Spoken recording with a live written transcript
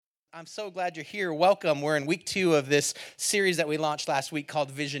I'm so glad you're here. Welcome. We're in week 2 of this series that we launched last week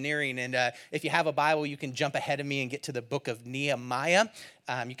called Visioneering. And if you have a Bible, you can jump ahead of me and get to the book of Nehemiah.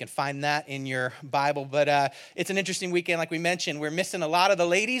 You can find that in your Bible. But it's an interesting weekend. Like we mentioned, we're missing a lot of the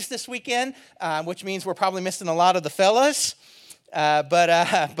ladies this weekend, which means we're probably missing a lot of the fellas. But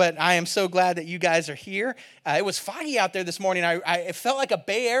I am so glad that you guys are here. It was foggy out there this morning. It felt like a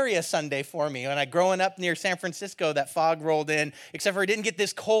Bay Area Sunday for me. When growing up near San Francisco, that fog rolled in, except for it didn't get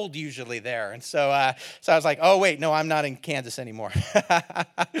this cold usually there. And so I was like, oh, wait, no, I'm not in Kansas anymore.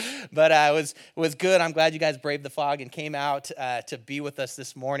 But it was good. I'm glad you guys braved the fog and came out to be with us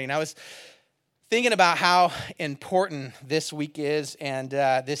this morning. I was thinking about how important this week is and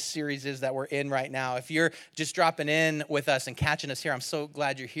this series is that we're in right now. If you're just dropping in with us and catching us here, I'm so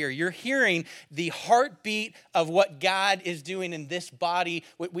glad you're here. You're hearing the heartbeat of what God is doing in this body,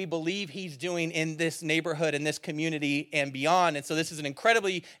 what we believe he's doing in this neighborhood, in this community, and beyond. And so this is an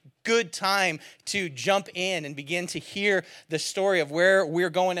incredibly good time to jump in and begin to hear the story of where we're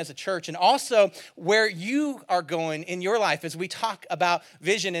going as a church and also where you are going in your life as we talk about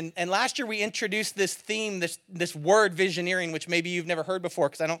vision. And last year we introduced this theme, this word visioneering, which maybe you've never heard before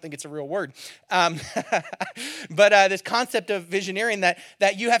because I don't think it's a real word. But this concept of visioneering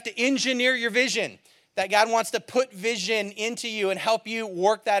that you have to engineer your vision. That God wants to put vision into you and help you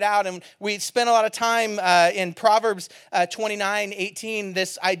work that out. And we spent a lot of time in Proverbs 29:18,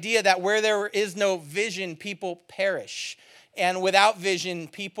 this idea that where there is no vision, people perish. And without vision,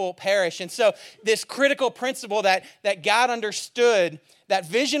 people perish. And so this critical principle that God understood, that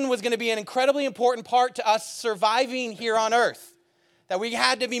vision was going to be an incredibly important part to us surviving here on earth. That we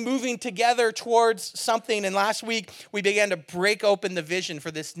had to be moving together towards something. And last week, we began to break open the vision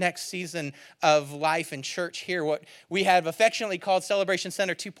for this next season of life and church here, what we have affectionately called Celebration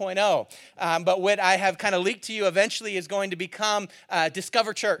Center 2.0. But what I have kind of leaked to you eventually is going to become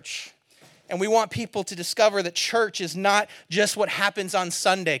Discover Church. And we want people to discover that church is not just what happens on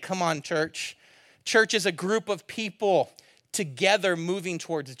Sunday. Come on, church. Church is a group of people together moving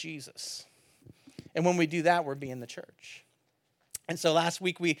towards Jesus. And when we do that, we're being the church. And so last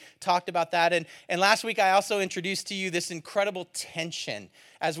week we talked about that. And last week I also introduced to you this incredible tension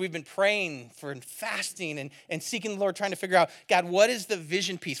as we've been praying for and fasting and seeking the Lord, trying to figure out, God, what is the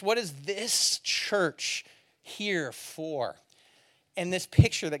vision piece? What is this church here for? And this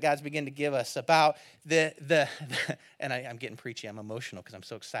picture that God's begun to give us about and I'm getting preachy, I'm emotional because I'm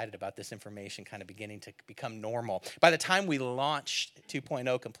so excited about this information kind of beginning to become normal. By the time we launch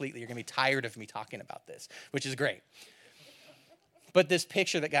 2.0 completely, you're going to be tired of me talking about this, which is great. But this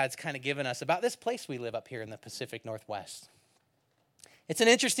picture that God's kind of given us about this place we live up here in the Pacific Northwest. It's an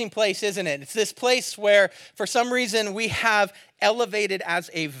interesting place, isn't it? It's this place where, for some reason, we have elevated as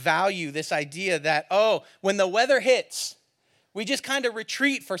a value this idea that, when the weather hits, we just kind of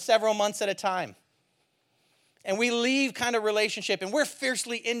retreat for several months at a time. And we leave kind of relationship, and we're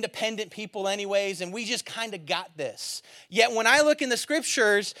fiercely independent people anyways, and we just kind of got this. Yet when I look in the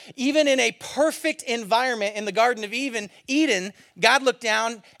scriptures, even in a perfect environment in the Garden of Eden, God looked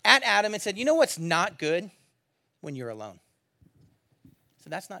down at Adam and said, you know what's not good? When you're alone. So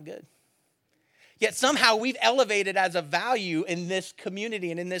that's not good. Yet somehow we've elevated as a value in this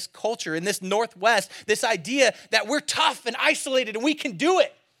community and in this culture, in this Northwest, this idea that we're tough and isolated and we can do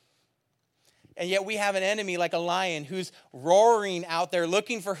it. And yet we have an enemy like a lion who's roaring out there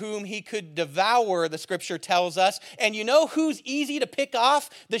looking for whom he could devour, the scripture tells us. And you know who's easy to pick off?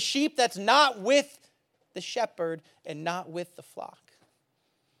 The sheep that's not with the shepherd and not with the flock.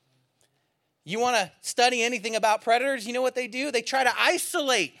 You want to study anything about predators? You know what they do? They try to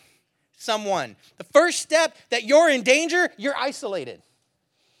isolate someone. The first step that you're in danger, you're isolated.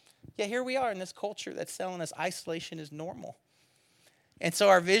 Yet here we are in this culture that's telling us isolation is normal. And so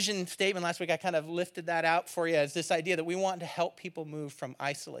our vision statement last week, I kind of lifted that out for you as this idea that we want to help people move from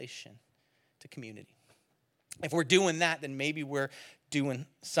isolation to community. If we're doing that, then maybe we're doing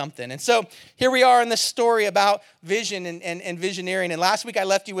something. And so here we are in this story about vision and visioneering. And last week I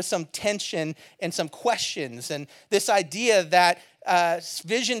left you with some tension and some questions. And this idea that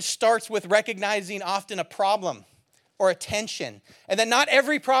vision starts with recognizing often a problem or a tension. And that not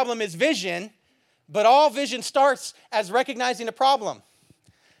every problem is vision, but all vision starts as recognizing a problem.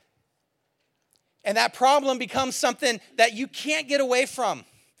 And that problem becomes something that you can't get away from.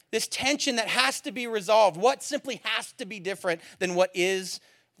 This tension that has to be resolved. What simply has to be different than what is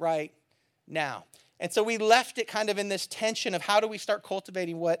right now. And so we left it kind of in this tension of how do we start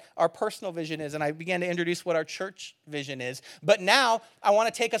cultivating what our personal vision is. And I began to introduce what our church vision is. But now I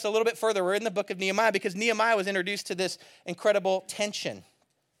want to take us a little bit further. We're in the book of Nehemiah because Nehemiah was introduced to this incredible tension.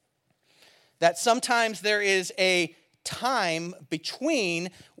 That sometimes there is a time between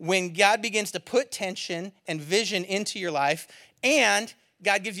when God begins to put tension and vision into your life and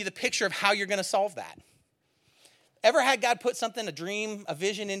God gives you the picture of how you're going to solve that. Ever had God put something, a dream, a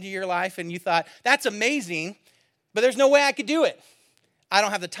vision into your life, and you thought, that's amazing, but there's no way I could do it. I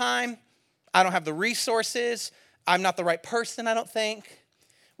don't have the time. I don't have the resources. I'm not the right person, I don't think.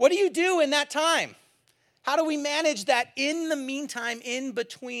 What do you do in that time? How do we manage that in the meantime, in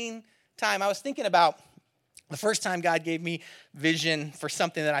between time? I was thinking about the first time God gave me vision for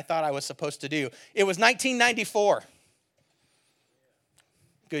something that I thought I was supposed to do. It was 1994.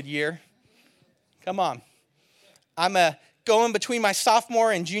 Good year. Come on. I'm going between my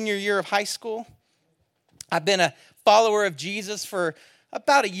sophomore and junior year of high school. I've been a follower of Jesus for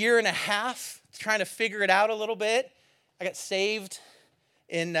about a year and a half, trying to figure it out a little bit. I got saved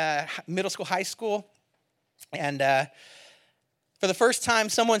in middle school, high school. And for the first time,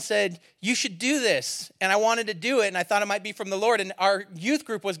 someone said, you should do this. And I wanted to do it, and I thought it might be from the Lord. And our youth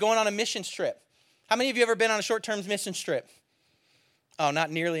group was going on a missions trip. How many of you ever been on a short-term missions trip? Oh, not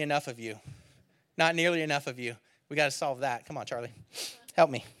nearly enough of you. Not nearly enough of you. We got to solve that. Come on, Charlie. Help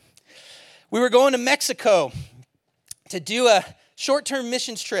me. We were going to Mexico to do a short-term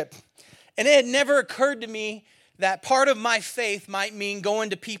missions trip. And it had never occurred to me that part of my faith might mean going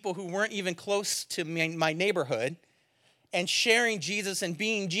to people who weren't even close to my neighborhood and sharing Jesus and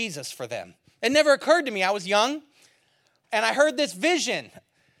being Jesus for them. It never occurred to me. I was young, and I heard this vision.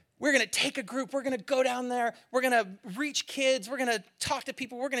 We're going to take a group. We're going to go down there. We're going to reach kids. We're going to talk to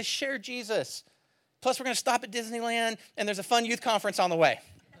people. We're going to share Jesus. Plus, we're going to stop at Disneyland, and there's a fun youth conference on the way.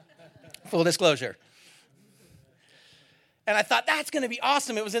 Full disclosure. And I thought, that's going to be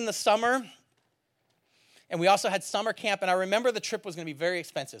awesome. It was in the summer, and we also had summer camp, and I remember the trip was going to be very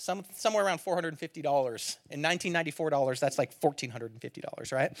expensive, somewhere around $450. In 1994 dollars, that's like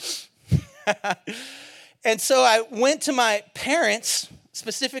 $1,450, right? And so I went to my parents,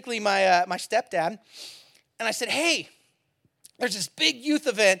 specifically my stepdad, and I said, hey, there's this big youth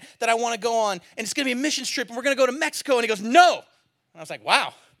event that I want to go on, and it's going to be a missions trip, and we're going to go to Mexico. And he goes, no. And I was like,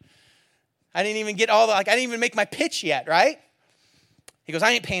 wow. I didn't even get I didn't even make my pitch yet, right? He goes,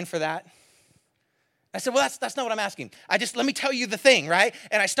 I ain't paying for that. I said, well, that's not what I'm asking. Let me tell you the thing, right?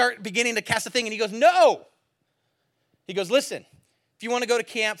 And I start beginning to cast the thing, and he goes, no. He goes, listen, if you want to go to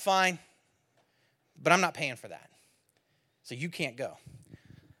camp, fine, but I'm not paying for that. So you can't go.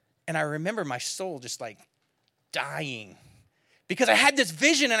 And I remember my soul just like dying because I had this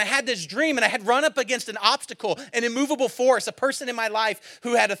vision and I had this dream and I had run up against an obstacle, an immovable force, a person in my life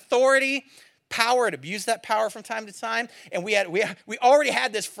who had authority, power, and abused that power from time to time. And we already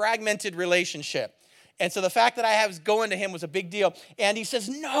had this fragmented relationship. And so the fact that I was going to him was a big deal. And he says,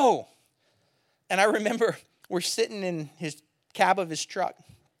 no. And I remember we're sitting in his cab of his truck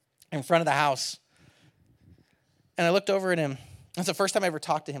in front of the house. And I looked over at him. That's the first time I ever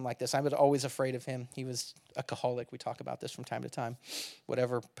talked to him like this. I was always afraid of him. He was a alcoholic. We talk about this from time to time.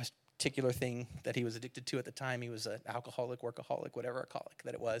 Whatever particular thing that he was addicted to at the time, he was an alcoholic, workaholic, whatever alcoholic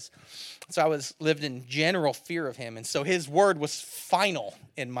that it was. So I lived in general fear of him. And so his word was final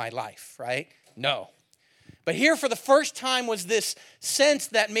in my life, right? No. But here for the first time was this sense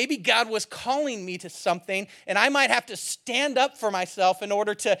that maybe God was calling me to something and I might have to stand up for myself in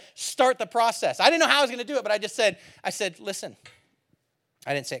order to start the process. I didn't know how I was going to do it, but I said, listen.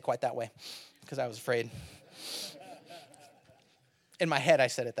 I didn't say it quite that way because I was afraid. In my head, I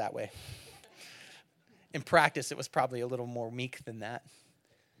said it that way. In practice, it was probably a little more meek than that.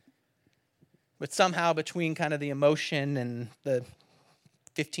 But somehow between kind of the emotion and the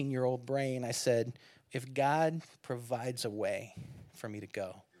 15-year-old brain, I said, if God provides a way for me to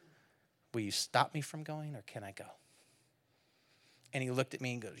go, will you stop me from going or can I go? And he looked at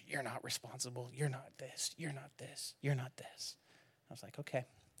me and goes, you're not responsible. You're not this. You're not this. You're not this. I was like, okay.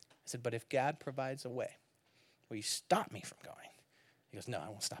 I said, but if God provides a way, will you stop me from going? He goes, no, I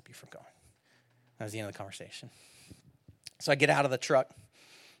won't stop you from going. That was the end of the conversation. So I get out of the truck.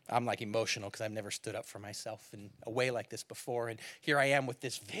 I'm like emotional because I've never stood up for myself in a way like this before. And here I am with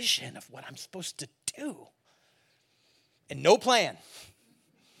this vision of what I'm supposed to do. And no plan.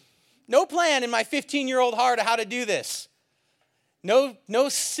 No plan in my 15-year-old heart of how to do this. No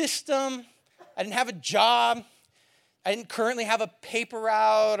system. I didn't have a job. I didn't currently have a paper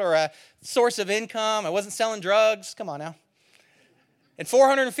route or a source of income. I wasn't selling drugs. Come on now. And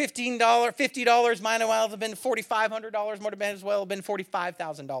 $450 might well have been $4,500, might as well have been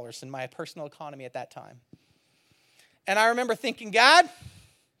 $45,000 in my personal economy at that time. And I remember thinking, God,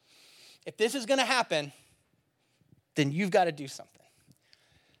 if this is going to happen, then you've got to do something.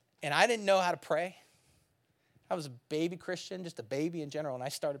 And I didn't know how to pray. I was a baby Christian, just a baby in general, and I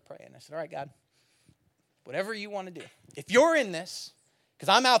started praying. I said, all right, God, whatever you want to do. If you're in this, because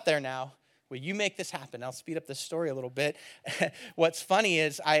I'm out there now, will you make this happen? I'll speed up this story a little bit. What's funny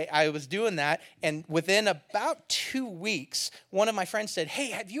is I was doing that, and within about 2 weeks, one of my friends said,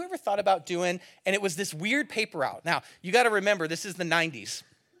 hey, have you ever thought about doing, and it was this weird paper route. Now, you got to remember, this is the 90s.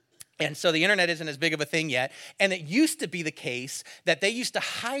 And so the internet isn't as big of a thing yet. And it used to be the case that they used to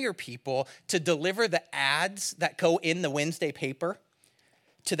hire people to deliver the ads that go in the Wednesday paper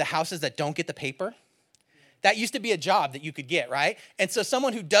to the houses that don't get the paper. That used to be a job that you could get, right? And so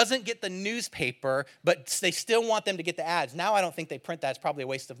someone who doesn't get the newspaper, but they still want them to get the ads. Now I don't think they print that. It's probably a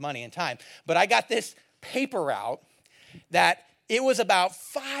waste of money and time. But I got this paper route that it was about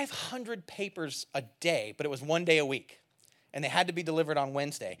 500 papers a day, but it was 1 day a week. And they had to be delivered on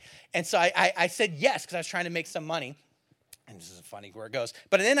Wednesday. And so I said yes, because I was trying to make some money. And this is funny where it goes.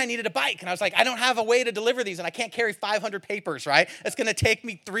 But then I needed a bike. And I was like, I don't have a way to deliver these. And I can't carry 500 papers, right? It's going to take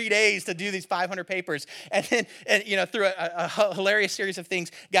me 3 days to do these 500 papers. And then, through a hilarious series of things,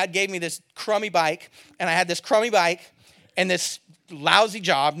 God gave me this crummy bike. And I had this crummy bike and this lousy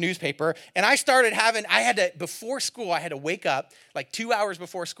job, newspaper. And before school, I had to wake up like 2 hours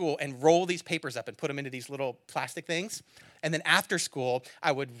before school and roll these papers up and put them into these little plastic things. And then after school,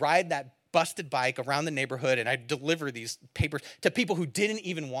 I would ride that busted bike around the neighborhood and I'd deliver these papers to people who didn't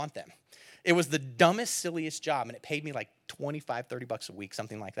even want them. It was the dumbest, silliest job, and it paid me like $25, $30 a week,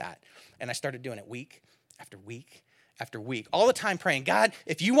 something like that. And I started doing it week after week after week, all the time praying, God,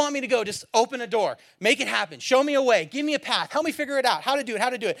 if you want me to go, just open a door, make it happen, show me a way, give me a path, help me figure it out, how to do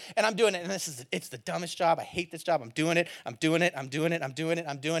it. And I'm doing it, and it's the dumbest job. I hate this job. I'm doing it. And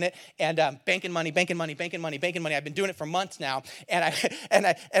banking money. I've been doing it for months now. And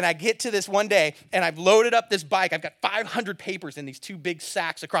I get to this one day, and I've loaded up this bike. I've got 500 papers in these 2 big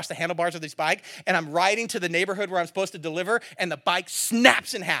sacks across the handlebars of this bike, and I'm riding to the neighborhood where I'm supposed to deliver, and the bike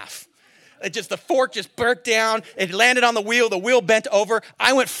snaps in half. The fork just burnt down. It landed on the wheel bent over.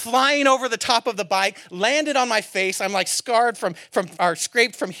 I went flying over the top of the bike, landed on my face. I'm like scarred or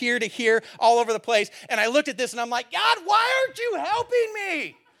scraped from here to here, all over the place. And I looked at this and I'm like, God, why aren't you helping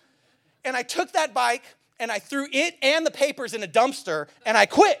me? And I took that bike and I threw it and the papers in a dumpster and I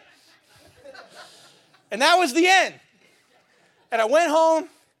quit. And that was the end. And I went home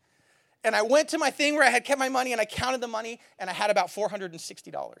and I went to my thing where I had kept my money and I counted the money and I had about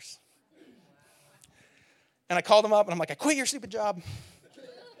 $460. And I called him up, and I'm like, I quit your stupid job.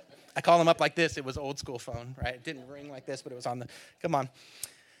 I called him up like this. It was old school phone, right? It didn't ring like this, but it was come on.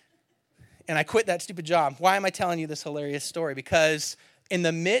 And I quit that stupid job. Why am I telling you this hilarious story? Because in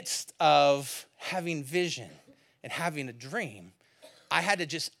the midst of having vision and having a dream, I had to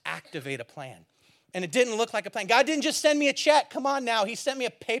just activate a plan. And it didn't look like a plan. God didn't just send me a check. Come on now. He sent me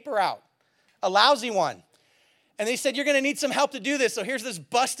a paper out, a lousy one. And they said, you're going to need some help to do this. So here's this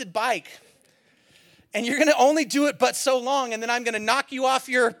busted bike. And you're going to only do it but so long, and then I'm going to knock you off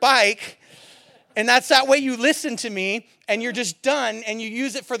your bike, and that's that way you listen to me, and you're just done, and you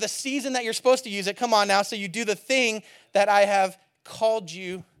use it for the season that you're supposed to use it. Come on now, so you do the thing that I have called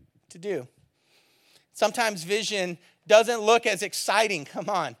you to do. Sometimes vision doesn't look as exciting, come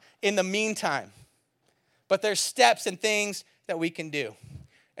on, in the meantime. But there's steps and things that we can do.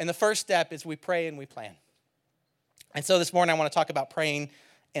 And the first step is we pray and we plan. And so this morning I want to talk about praying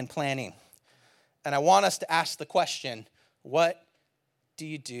and planning. And I want us to ask the question, what do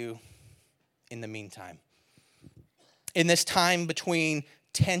you do in the meantime? In this time between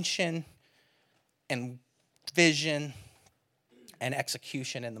tension and vision and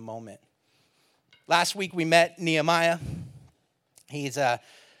execution in the moment. Last week we met Nehemiah. He's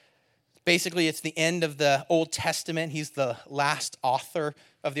basically it's the end of the Old Testament. He's the last author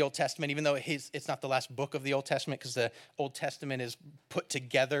of the Old Testament, even though it's not the last book of the Old Testament because the Old Testament is put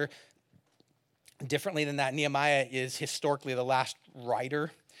together differently than that. Nehemiah is historically the last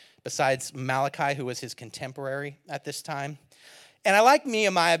writer besides Malachi, who was his contemporary at this time. And I like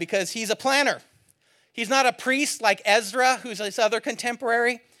Nehemiah because he's a planner. He's not a priest like Ezra, who's his other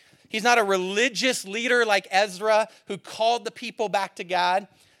contemporary. He's not a religious leader like Ezra, who called the people back to God.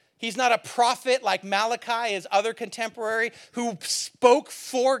 He's not a prophet like Malachi, his other contemporary, who spoke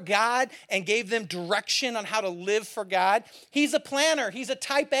for God and gave them direction on how to live for God. He's a planner. He's a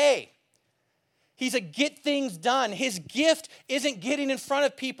type A. He's a get things done. His gift isn't getting in front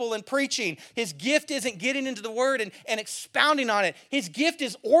of people and preaching. His gift isn't getting into the word and expounding on it. His gift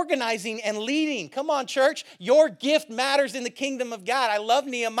is organizing and leading. Come on, church. Your gift matters in the kingdom of God. I love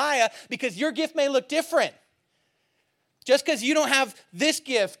Nehemiah because your gift may look different. Just because you don't have this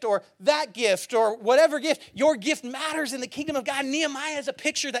gift or that gift or whatever gift, your gift matters in the kingdom of God. Nehemiah is a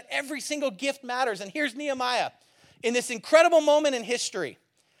picture that every single gift matters. And here's Nehemiah in this incredible moment in history.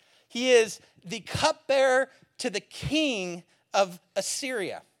 He is the cupbearer to the king of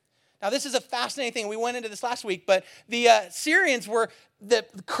Assyria. Now, this is a fascinating thing. We went into this last week, but the Syrians were the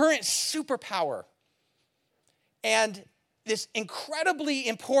current superpower. And this incredibly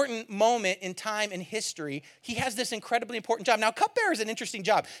important moment in time in history, he has this incredibly important job. Now, cupbearer is an interesting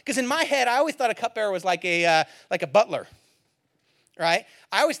job because in my head, I always thought a cupbearer was like a butler, right?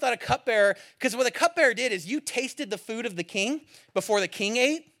 I always thought a cupbearer, because what a cupbearer did is you tasted the food of the king before the king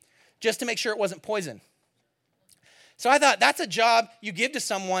ate just to make sure it wasn't poison. So I thought that's a job you give to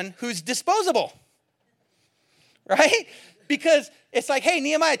someone who's disposable, right? Because it's like, hey,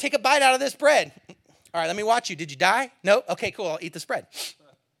 Nehemiah, take a bite out of this bread. All right, let me watch you. Did you die? No? Okay, cool. I'll eat this bread.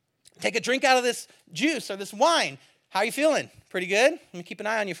 Take a drink out of this juice or this wine. How are you feeling? Pretty good? Let me keep an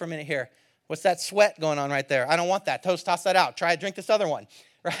eye on you for a minute here. What's that sweat going on right there? I don't want that. Toss that out. Try to drink this other one,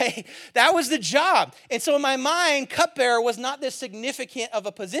 right? That was the job. And so in my mind, cupbearer was not this significant of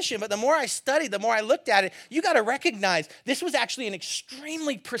a position, but the more I studied, the more I looked at it, you got to recognize this was actually an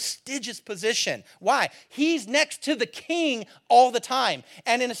extremely prestigious position. Why? He's next to the king all the time.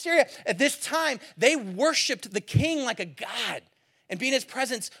 And in Assyria, at this time, they worshiped the king like a god. And being in his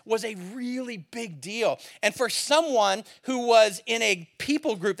presence was a really big deal. And for someone who was in a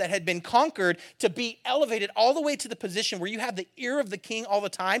people group that had been conquered to be elevated all the way to the position where you have the ear of the king all the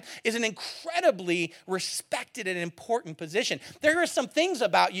time is an incredibly respected and important position. There are some things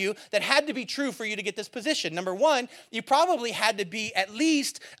about you that had to be true for you to get this position. Number one, you probably had to be at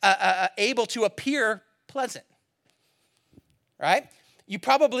least able to appear pleasant, right? You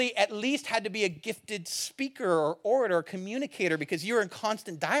probably at least had to be a gifted speaker or orator or communicator because you were in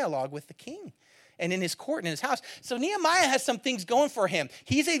constant dialogue with the king and in his court and in his house. So Nehemiah has some things going for him.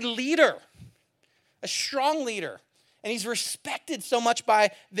 He's a leader, a strong leader, and he's respected so much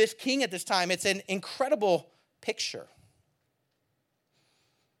by this king at this time. It's an incredible picture.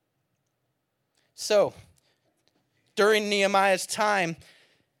 So during Nehemiah's time,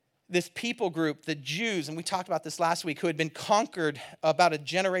 this people group, the Jews, and we talked about this last week, who had been conquered about a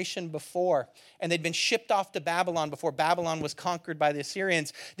generation before, and they'd been shipped off to Babylon before Babylon was conquered by the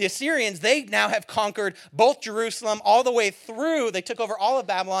Assyrians. The Assyrians, they now have conquered both Jerusalem all the way through. They took over all of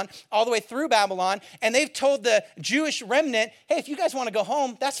Babylon, all the way through Babylon, and they've told the Jewish remnant, hey, if you guys want to go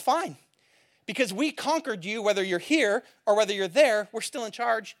home, that's fine. Because we conquered you, whether you're here or whether you're there, we're still in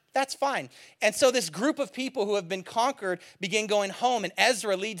charge. That's fine. And so this group of people who have been conquered begin going home, and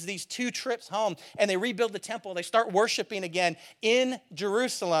Ezra leads these 2 trips home, and they rebuild the temple. They start worshiping again in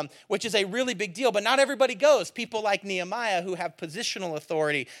Jerusalem, which is a really big deal. But not everybody goes. People like Nehemiah, who have positional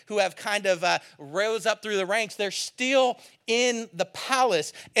authority, who have kind of rose up through the ranks, they're still in the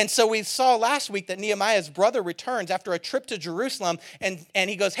palace. And so we saw last week that Nehemiah's brother returns after a trip to Jerusalem, and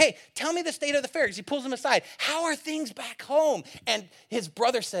he goes, hey, tell me the state of the affairs. He pulls him aside. How are things back home? And his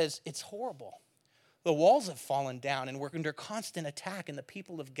brother says, it's horrible. The walls have fallen down and we're under constant attack, and the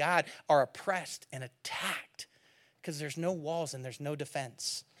people of God are oppressed and attacked because there's no walls and there's no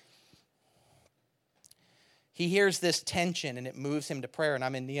defense. He hears this tension and it moves him to prayer. And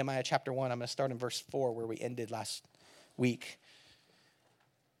I'm in Nehemiah chapter 1. I'm going to start in verse 4 where we ended last week.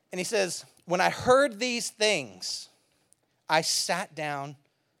 And he says, when I heard these things, I sat down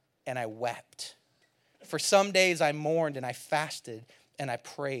and I wept. For some days I mourned and I fasted and I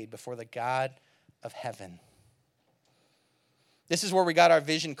prayed before the God of heaven. This is where we got our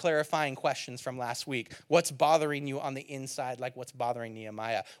vision clarifying questions from last week. What's bothering you on the inside, like what's bothering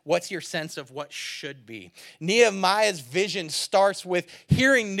Nehemiah? What's your sense of what should be? Nehemiah's vision starts with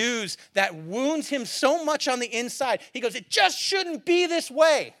hearing news that wounds him so much on the inside. He goes, it just shouldn't be this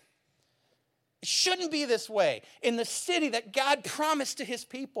way. It shouldn't be this way. In the city that God promised to his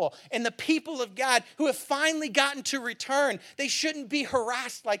people, and the people of God who have finally gotten to return, they shouldn't be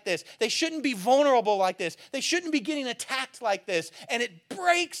harassed like this. They shouldn't be vulnerable like this. They shouldn't be getting attacked like this. And it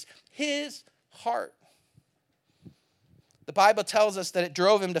breaks his heart. The Bible tells us that it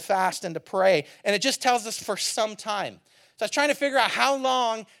drove him to fast and to pray. And it just tells us for some time. So I was trying to figure out how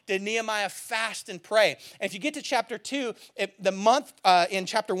long did Nehemiah fast and pray. And if you get to chapter 2, the month in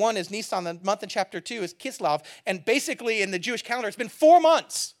chapter 1 is Nisan. The month in chapter 2 is Kislev. And basically in the Jewish calendar, it's been 4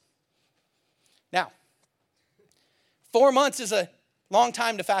 months. Now, 4 months is a long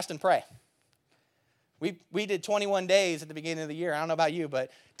time to fast and pray. We did 21 days at the beginning of the year. I don't know about you, but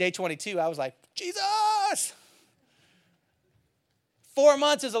day 22, I was like, Jesus! 4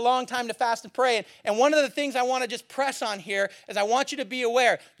 months is a long time to fast and pray. And one of the things I want to just press on here is I want you to be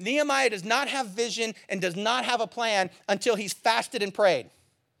aware, Nehemiah does not have vision and does not have a plan until he's fasted and prayed.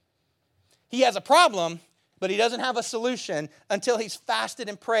 He has a problem, but he doesn't have a solution until he's fasted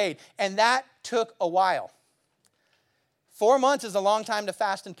and prayed. And that took a while. 4 months is a long time to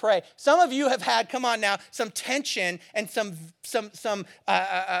fast and pray. Some of you have had, come on now, some tension and some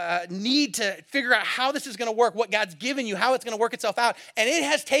need to figure out how this is going to work, what God's given you, how it's going to work itself out. And it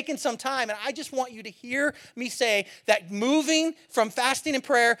has taken some time. And I just want you to hear me say that moving from fasting and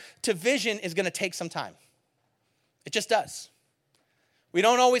prayer to vision is going to take some time. It just does. We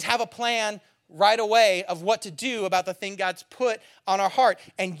don't always have a plan right away of what to do about the thing God's put on our heart.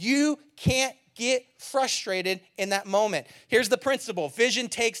 And you can't get frustrated in that moment. Here's the principle. Vision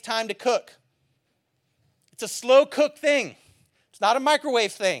takes time to cook. It's a slow cook thing. It's not a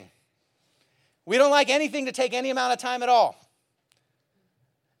microwave thing. We don't like anything to take any amount of time at all.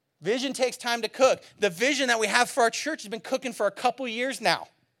 Vision takes time to cook. The vision that we have for our church has been cooking for a couple years now.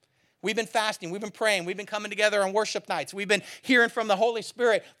 We've been fasting. We've been praying. We've been coming together on worship nights. We've been hearing from the Holy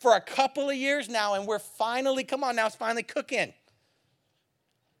Spirit for a couple of years now, and we're finally, come on now, it's finally cooking.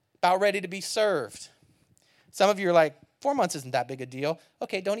 About ready to be served. Some of you are like, 4 months isn't that big a deal.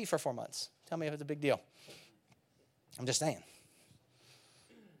 Okay, don't eat for 4 months. Tell me if it's a big deal. I'm just saying.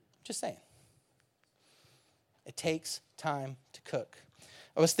 Just saying. It takes time to cook.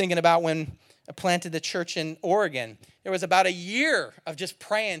 I was thinking about when I planted the church in Oregon. There was about a year of just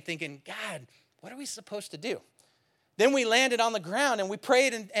praying, thinking, God, what are we supposed to do? Then we landed on the ground and we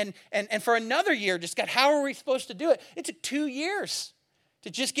prayed and for another year, just God, how are we supposed to do it? It took 2 years to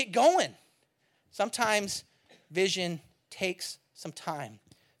just get going. Sometimes vision takes some time.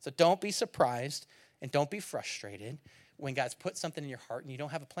 So don't be surprised and don't be frustrated when God's put something in your heart and you don't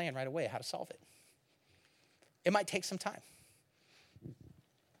have a plan right away how to solve it. It might take some time.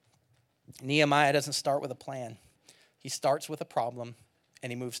 Nehemiah doesn't start with a plan. He starts with a problem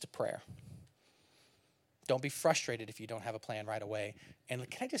and he moves to prayer. Don't be frustrated if you don't have a plan right away. And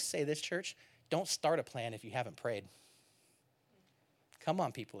can I just say this, church? Don't start a plan if you haven't prayed. Come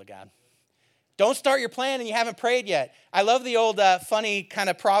on, people of God. Don't start your plan and you haven't prayed yet. I love the old funny kind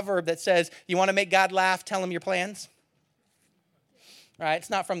of proverb that says, you want to make God laugh, tell him your plans. Right? It's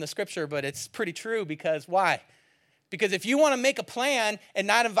not from the scripture, but it's pretty true because why? Because if you want to make a plan and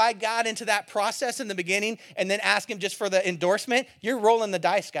not invite God into that process in the beginning and then ask him just for the endorsement, you're rolling the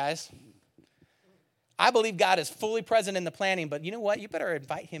dice, guys. I believe God is fully present in the planning, but you know what? You better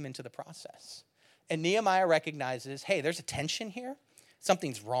invite him into the process. And Nehemiah recognizes, hey, there's a tension here.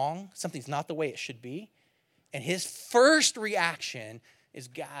 Something's wrong. Something's not the way it should be. And his first reaction is,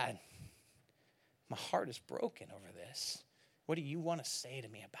 God, my heart is broken over this. What do you want to say to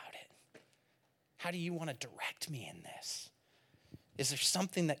me about it? How do you want to direct me in this? Is there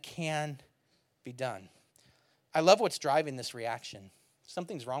something that can be done? I love what's driving this reaction.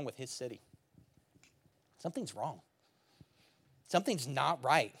 Something's wrong with his city. Something's wrong. Something's not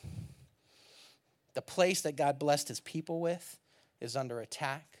right. The place that God blessed his people with is under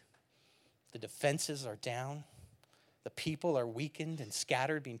attack. The defenses are down. The people are weakened and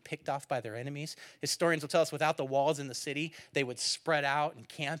scattered, being picked off by their enemies. Historians will tell us without the walls in the city, they would spread out and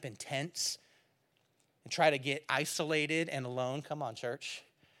camp in tents and try to get isolated and alone. Come on, church.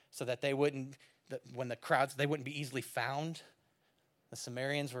 So that they wouldn't, when the crowds, they wouldn't be easily found. The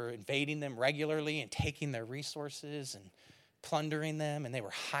Sumerians were invading them regularly and taking their resources and plundering them, and they were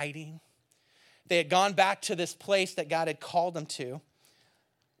hiding. They had gone back to this place that God had called them to.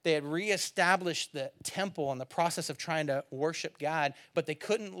 They had reestablished the temple in the process of trying to worship God, but they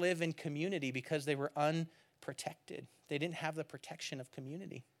couldn't live in community because they were unprotected. They didn't have the protection of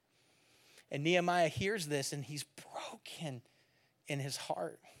community. And Nehemiah hears this, and he's broken in his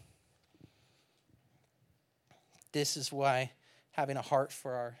heart. This is why having a heart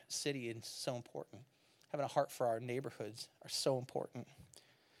for our city is so important. Having a heart for our neighborhoods are so important.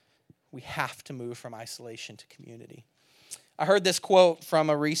 We have to move from isolation to community. I heard this quote from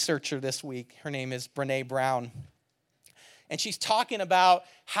a researcher this week. Her name is Brené Brown. And she's talking about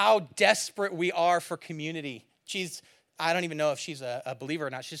how desperate we are for community. I don't even know if she's a believer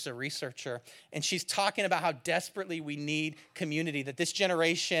or not. She's just a researcher. And she's talking about how desperately we need community, that this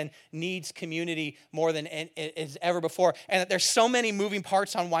generation needs community more than is ever before. And that there's so many moving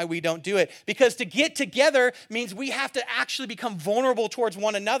parts on why we don't do it. Because to get together means we have to actually become vulnerable towards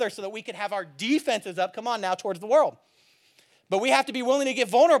one another so that we can have our defenses up, come on now, towards the world. But we have to be willing to get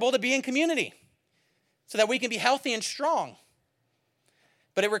vulnerable to be in community so that we can be healthy and strong.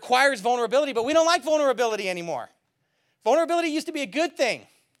 But it requires vulnerability, but we don't like vulnerability anymore. Vulnerability used to be a good thing.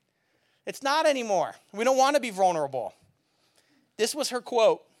 It's not anymore. We don't want to be vulnerable. This was her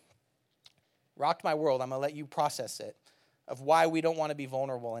quote. Rocked my world. I'm going to let you process it, of why we don't want to be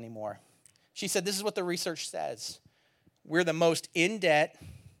vulnerable anymore. She said, this is what the research says. We're the most in-debt,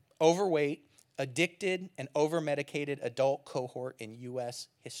 overweight, addicted, and over-medicated adult cohort in U.S.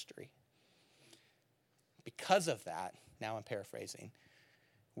 history. Because of that, now I'm paraphrasing,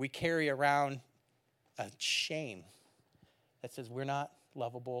 we carry around a shame that says we're not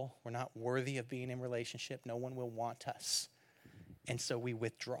lovable, we're not worthy of being in relationship, no one will want us. And so we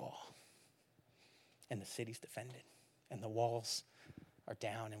withdraw. And the city's defended, and the walls are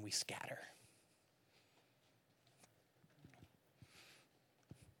down, and we scatter.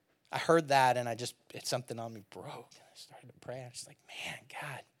 I heard that, and it's something on me broke. I started to pray. I was just like, man,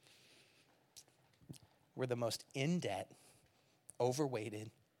 God, we're the most in-debt,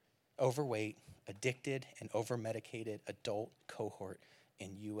 overweight, addicted, and over-medicated adult cohort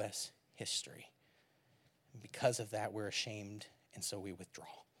in U.S. history. And because of that, we're ashamed, and so we withdraw.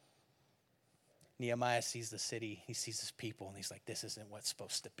 Nehemiah sees the city, he sees his people, and he's like, this isn't what's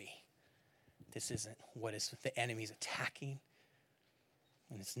supposed to be. This isn't what is the enemy's attacking,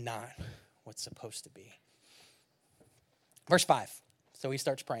 and it's not what's supposed to be. Verse 5, so he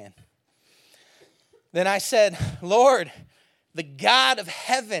starts praying. Then I said, Lord, the God of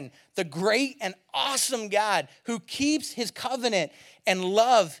heaven, the great and awesome God who keeps his covenant and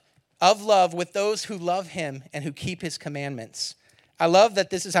love with those who love him and who keep his commandments. I love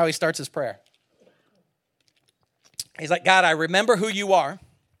that this is how he starts his prayer. He's like, God, I remember who you are.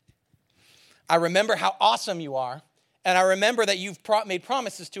 I remember how awesome you are. And I remember that you've made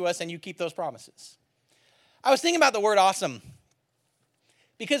promises to us and you keep those promises. I was thinking about the word awesome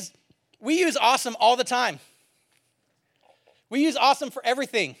because we use awesome all the time. We use awesome for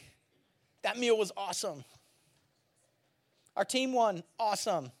everything. That meal was awesome. Our team won.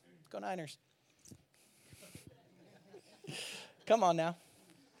 Awesome. Go Niners. Come on now.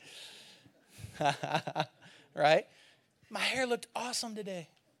 Right? My hair looked awesome today.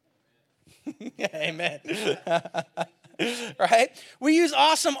 Amen. Right? We use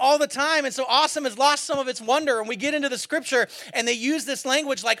awesome all the time, and so awesome has lost some of its wonder, and we get into the scripture, and they use this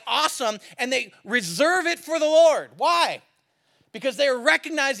language like awesome, and they reserve it for the Lord. Why? Because they are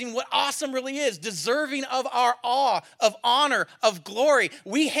recognizing what awesome really is, deserving of our awe, of honor, of glory.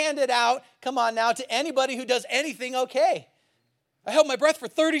 We hand it out, come on now, to anybody who does anything okay. I held my breath for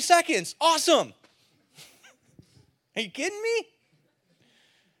 30 seconds. Awesome. Are you kidding me?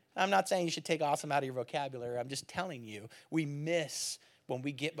 I'm not saying you should take awesome out of your vocabulary. I'm just telling you, we miss when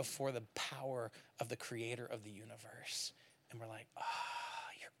we get before the power of the creator of the universe. And we're like,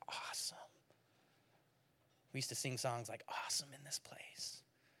 you're awesome. We used to sing songs like, awesome in this place,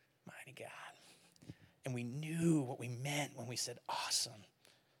 mighty God. And we knew what we meant when we said awesome.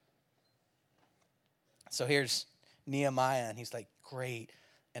 So here's Nehemiah, and he's like, great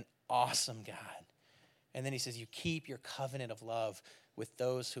and awesome God. And then he says, you keep your covenant of love with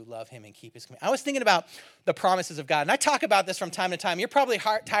those who love him and keep his commandments. I was thinking about the promises of God, and I talk about this from time to time. You're probably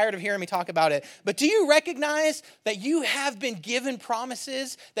tired of hearing me talk about it, but do you recognize that you have been given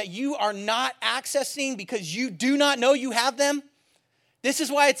promises that you are not accessing because you do not know you have them? This is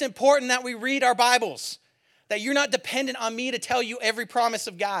why it's important that we read our Bibles, that you're not dependent on me to tell you every promise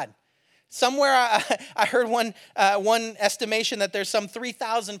of God. Somewhere I heard one estimation that there's some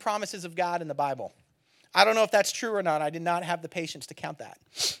 3,000 promises of God in the Bible. I don't know if that's true or not. I did not have the patience to count that.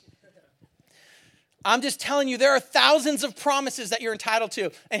 I'm just telling you, there are thousands of promises that you're entitled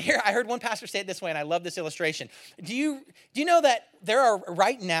to. And here, I heard one pastor say it this way, and I love this illustration. Do you know that there are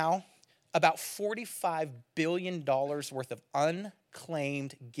right now about $45 billion worth of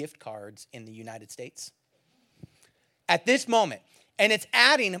unclaimed gift cards in the United States? At this moment. And it's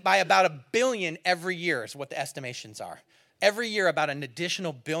adding by about 1 billion every year is what the estimations are. Every year, about an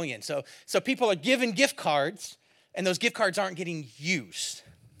additional 1 billion. So people are given gift cards, and those gift cards aren't getting used,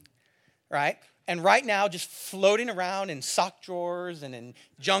 right? And right now, just floating around in sock drawers and in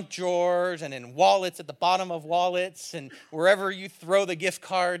junk drawers and in wallets at the bottom of wallets and wherever you throw the gift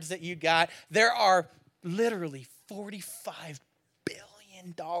cards that you got, there are literally $45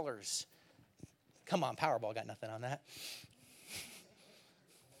 billion. Come on, Powerball got nothing on that.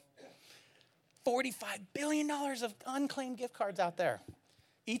 $45 billion of unclaimed gift cards out there.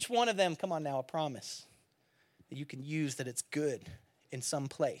 Each one of them, come on now, a promise that you can use, that it's good in some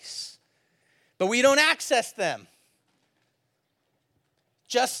place. But we don't access them.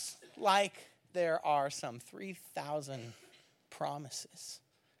 Just like there are some 3,000 promises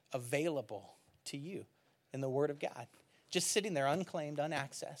available to you in the Word of God. Just sitting there unclaimed,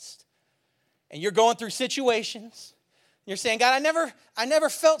 unaccessed. And you're going through situations. You're saying, God, I never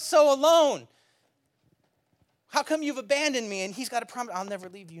felt so alone. How come you've abandoned me? And he's got a promise. I'll never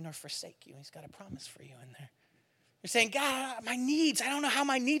leave you nor forsake you. He's got a promise for you in there. You're saying, God, my needs, I don't know how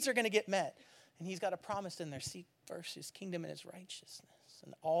my needs are going to get met. And he's got a promise in there. Seek first his kingdom and his righteousness.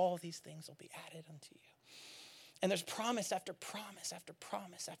 And all these things will be added unto you. And there's promise after promise after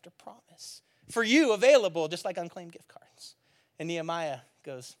promise after promise. for you available, just like unclaimed gift cards. And Nehemiah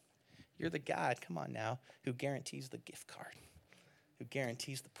goes, you're the God, come on now, who guarantees the gift card, who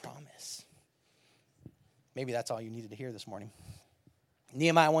guarantees the promise. Maybe that's all you needed to hear this morning.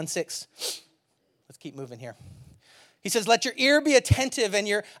 Nehemiah 1:6. Let's keep moving here. He says, let your ear be attentive and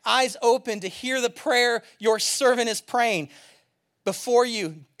your eyes open to hear the prayer your servant is praying before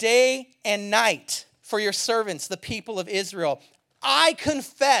you day and night for your servants, the people of Israel. I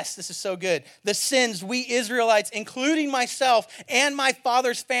confess, this is so good, the sins we Israelites, including myself and my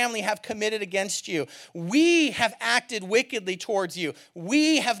father's family, have committed against you. We have acted wickedly towards you.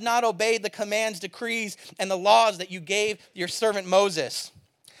 We have not obeyed the commands, decrees, and the laws that you gave your servant Moses.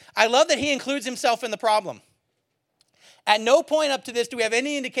 I love that he includes himself in the problem. At no point up to this do we have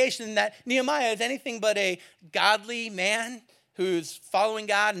any indication that Nehemiah is anything but a godly man who's following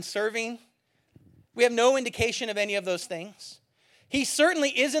God and serving. We have no indication of any of those things. He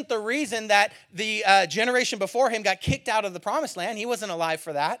certainly isn't the reason that the generation before him got kicked out of the promised land. He wasn't alive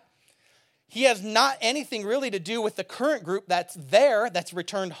for that. He has not anything really to do with the current group that's there, that's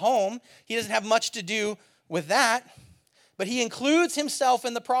returned home. He doesn't have much to do with that. But he includes himself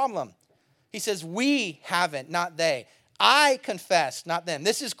in the problem. He says, we haven't, not they. I confess, not them.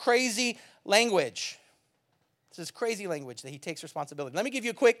 This is crazy language. This is crazy language that he takes responsibility. Let me give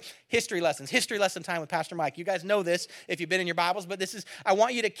you a quick history lesson time with Pastor Mike. You guys know this if you've been in your Bibles, but I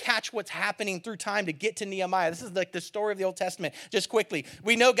want you to catch what's happening through time to get to Nehemiah. This is like the story of the Old Testament. Just quickly,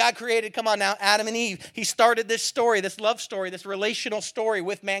 we know God created, come on now, Adam and Eve. He started this story, this love story, this relational story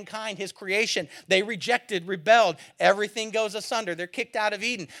with mankind, his creation. They rejected, rebelled. Everything goes asunder. They're kicked out of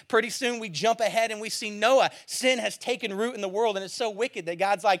Eden. Pretty soon we jump ahead and we see Noah. Sin has taken root in the world, and it's so wicked that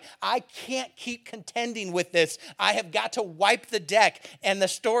God's like, I can't keep contending with this. I have got to wipe the deck. And the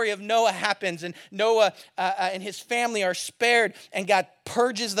story of Noah happens, and Noah and his family are spared, and God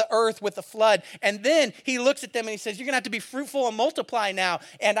purges the earth with the flood. And then he looks at them and he says, you're going to have to be fruitful and multiply now.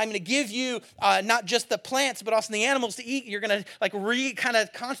 And I'm going to give you not just the plants, but also the animals to eat. You're going to kind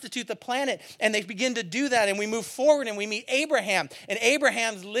of constitute the planet. And they begin to do that. And we move forward and we meet Abraham. And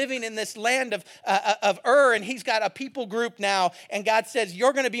Abraham's living in this land of Ur. And he's got a people group now. And God says,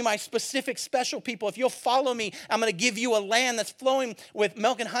 you're going to be my specific special people. If you'll follow me, I'm going to give you a land that's flowing with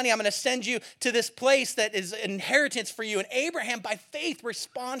milk and honey. I'm going to send you to this place that is an inheritance for you. And Abraham, by faith,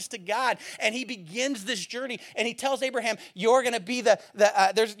 responds to God, and he begins this journey. And he tells Abraham, "You're going to be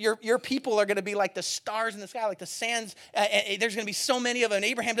your people are going to be like the stars in the sky, like the sands. There's going to be so many of them." And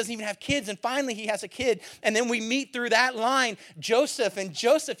Abraham doesn't even have kids, and finally he has a kid. And then we meet through that line Joseph, and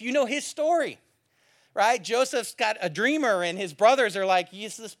Joseph, you know his story. Right? Joseph's got a dreamer, and his brothers are like,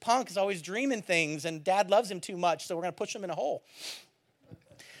 yes, this punk is always dreaming things, and dad loves him too much, so we're going to push him in a hole.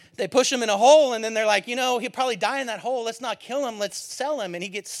 They push him in a hole, and then they're like, he'll probably die in that hole. Let's not kill him. Let's sell him. And he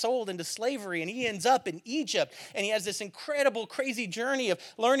gets sold into slavery, and he ends up in Egypt. And he has this incredible, crazy journey of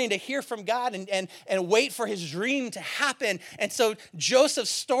learning to hear from God and wait for his dream to happen. And so Joseph's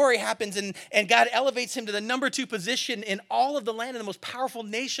story happens, and God elevates him to the number 2 position in all of the land, in the most powerful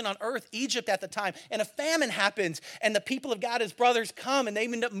nation on earth, Egypt at the time. And a famine happens, and the people of God, his brothers, come, and they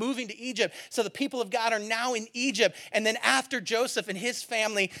end up moving to Egypt. So the people of God are now in Egypt. And then after Joseph and his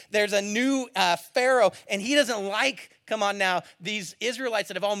family, there's a new Pharaoh, and he doesn't like, come on now, these Israelites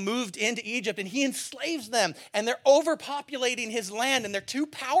that have all moved into Egypt, and he enslaves them, and they're overpopulating his land, and they're too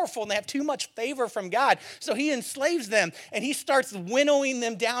powerful, and they have too much favor from God. So he enslaves them, and he starts winnowing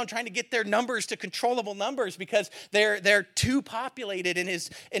them down, trying to get their numbers to controllable numbers because they're too populated in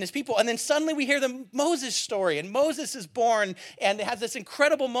his people. And then suddenly we hear the Moses story, and Moses is born, and it has this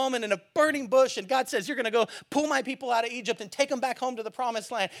incredible moment in a burning bush, and God says, you're going to go pull my people out of Egypt and take them back home to the promised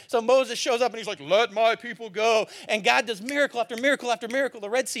land. So Moses shows up, and he's like, let my people go. And God does miracle after miracle after miracle. The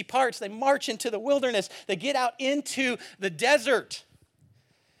Red Sea parts. They march into the wilderness. They get out into the desert.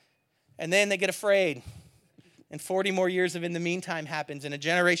 And then they get afraid. And 40 more years of in the meantime happens, and a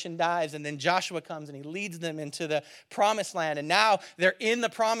generation dies, and then Joshua comes and he leads them into the promised land. And now they're in the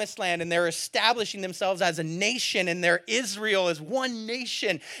promised land, and they're establishing themselves as a nation, and they're Israel as one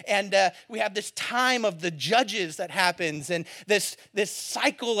nation. And we have this time of the judges that happens, and this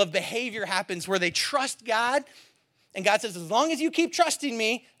cycle of behavior happens where they trust God. And God says, as long as you keep trusting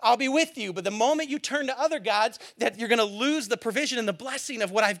me, I'll be with you. But the moment you turn to other gods, that you're going to lose the provision and the blessing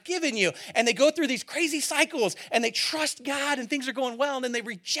of what I've given you. And they go through these crazy cycles, and they trust God, and things are going well, and then they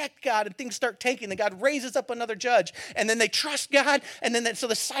reject God, and things start tanking, and God raises up another judge, and then they trust God, and then so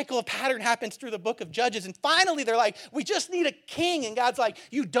the cycle of pattern happens through the book of Judges. And finally, they're like, we just need a king. And God's like,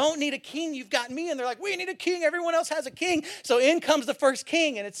 you don't need a king. You've got me. And they're like, we need a king. Everyone else has a king. So in comes the first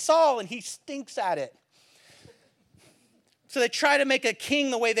king, and it's Saul, and he stinks at it. So they try to make a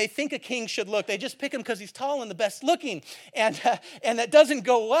king the way they think a king should look. They just pick him because he's tall and the best looking. And that doesn't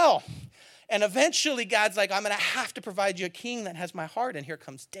go well. And eventually God's like, I'm going to have to provide you a king that has my heart. And here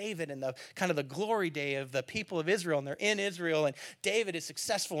comes David and the kind of the glory day of the people of Israel. And they're in Israel. And David is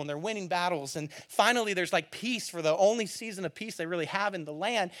successful and they're winning battles. And finally there's like peace for the only season of peace they really have in the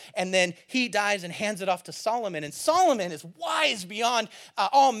land. And then he dies and hands it off to Solomon. And Solomon is wise beyond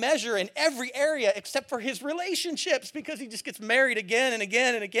all measure in every area except for his relationships, because he just gets married again and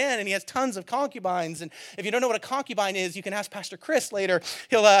again and again. And he has tons of concubines. And if you don't know what a concubine is, you can ask Pastor Chris later.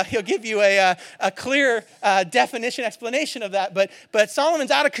 He'll give you a clear definition, explanation of that. But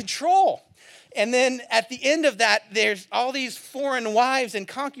Solomon's out of control. And then at the end of that, there's all these foreign wives and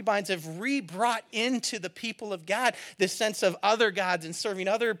concubines have re-brought into the people of God this sense of other gods and serving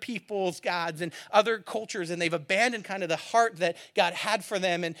other people's gods and other cultures. And they've abandoned kind of the heart that God had for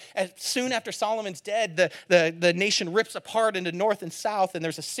them. And soon after Solomon's dead, the nation rips apart into north and south. And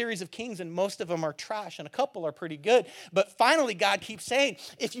there's a series of kings, and most of them are trash, and a couple are pretty good. But finally, God keeps saying,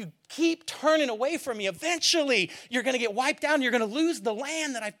 if you keep turning away from me, eventually you're going to get wiped out and you're going to lose the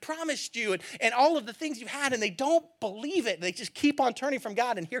land that I've promised you and all of the things you had. And they don't believe it. They just keep on turning from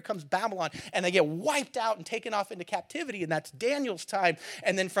God. And here comes Babylon, and they get wiped out and taken off into captivity. And that's Daniel's time.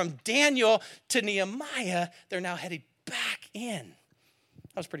 And then from Daniel to Nehemiah, they're now headed back in.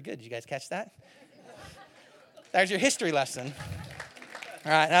 That was pretty good. Did you guys catch that? There's your history lesson.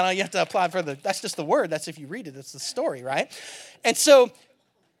 All right. Now you have to apply that's just the word. That's if you read it. That's the story, right? And so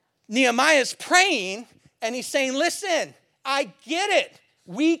Nehemiah's praying, and he's saying, listen, I get it.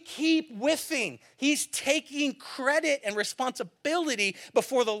 We keep whiffing. He's taking credit and responsibility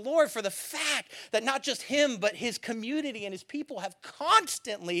before the Lord for the fact that not just him, but his community and his people have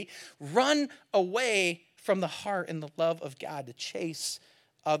constantly run away from the heart and the love of God to chase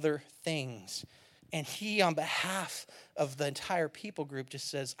other things. And he, on behalf of the entire people group, just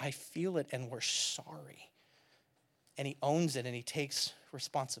says, I feel it and we're sorry. And he owns it and he takes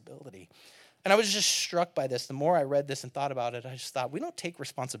responsibility. And I was just struck by this. The more I read this and thought about it, I just thought, we don't take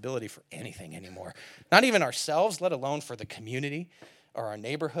responsibility for anything anymore. Not even ourselves, let alone for the community or our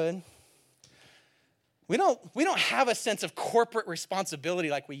neighborhood. We don't have a sense of corporate responsibility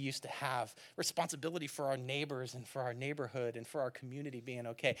like we used to have. Responsibility for our neighbors and for our neighborhood and for our community being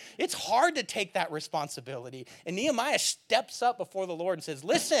okay. It's hard to take that responsibility. And Nehemiah steps up before the Lord and says,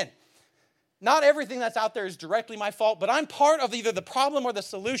 listen, not everything that's out there is directly my fault, but I'm part of either the problem or the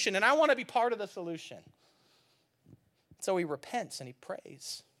solution, and I want to be part of the solution. So he repents and he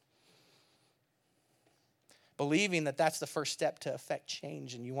prays, believing that that's the first step to affect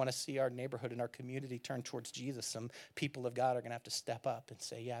change. And you want to see our neighborhood and our community turn towards Jesus. Some people of God are going to have to step up and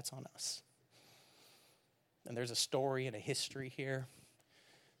say, yeah, it's on us. And there's a story and a history here,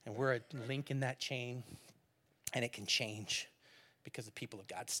 and we're a link in that chain, and it can change because the people of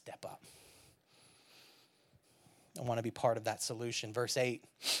God step up. I want to be part of that solution. Verse 8,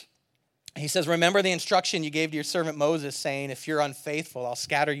 he says, remember the instruction you gave to your servant Moses, saying, if you're unfaithful, I'll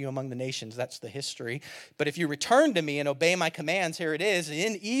scatter you among the nations. That's the history. But if you return to me and obey my commands, here it is.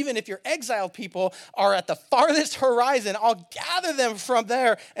 And even if your exiled people are at the farthest horizon, I'll gather them from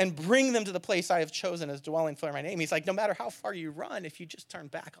there and bring them to the place I have chosen as dwelling for my name. He's like, no matter how far you run, if you just turn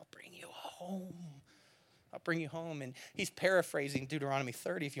back, I'll bring you home. I'll bring you home. And he's paraphrasing Deuteronomy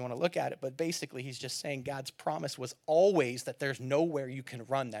 30 if you want to look at it. But basically, he's just saying God's promise was always that there's nowhere you can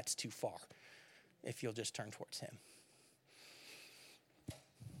run that's too far if you'll just turn towards him.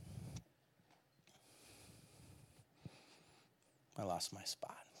 I lost my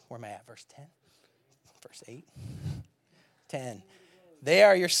spot. Where am I at? Verse 10? Verse 8? 10. They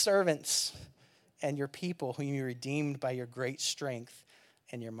are your servants and your people whom you redeemed by your great strength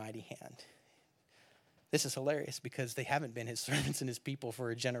and your mighty hand. This is hilarious because they haven't been his servants and his people for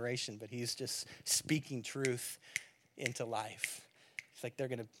a generation, but he's just speaking truth into life. It's like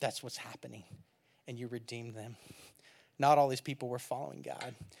that's what's happening. And you redeemed them. Not all these people were following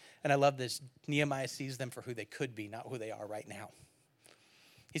God. And I love this. Nehemiah sees them for who they could be, not who they are right now.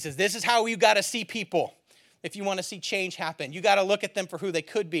 He says, this is how you got to see people. If you want to see change happen, you got to look at them for who they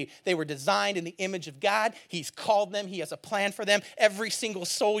could be. They were designed in the image of God. He's called them. He has a plan for them. Every single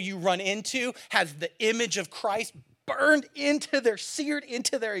soul you run into has the image of Christ burned seared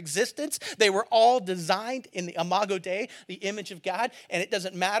into their existence. They were all designed in the Imago Dei, the image of God. And it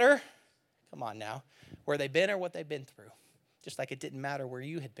doesn't matter, come on now, where they've been or what they've been through. Just like it didn't matter where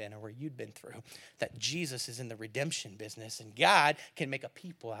you had been or where you'd been through. That Jesus is in the redemption business and God can make a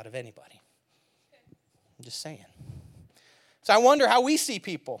people out of anybody. I'm just saying. So I wonder how we see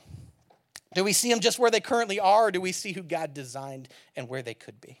people. Do we see them just where they currently are, or do we see who God designed and where they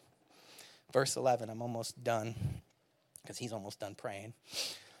could be? Verse 11, I'm almost done. because he's almost done praying.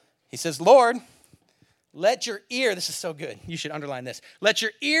 He says, Lord, let your ear, this is so good, you should underline this. Let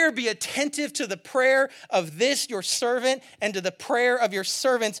your ear be attentive to the prayer of this your servant and to the prayer of your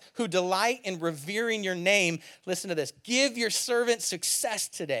servants who delight in revering your name. Listen to this. Give your servant success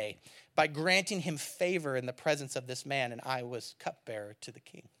today by granting him favor in the presence of this man. And I was cupbearer to the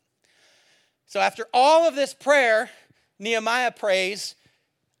king. So after all of this prayer, Nehemiah prays,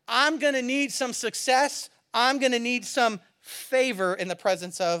 I'm going to need some success. I'm going to need some favor in the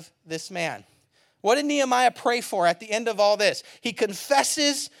presence of this man. What did Nehemiah pray for at the end of all this? He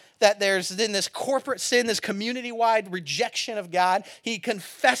confesses that there's in this corporate sin, this community-wide rejection of God. He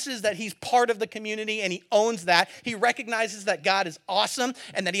confesses that he's part of the community and he owns that. He recognizes that God is awesome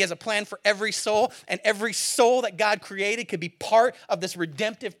and that he has a plan for every soul, and every soul that God created could be part of this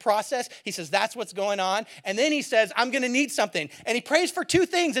redemptive process. He says that's what's going on. And then he says, I'm going to need something. And he prays for two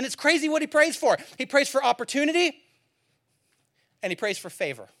things, and it's crazy what he prays for. He prays for opportunity and he prays for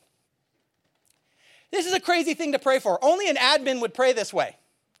favor. This is a crazy thing to pray for. Only an admin would pray this way.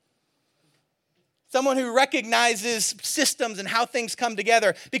 Someone who recognizes systems and how things come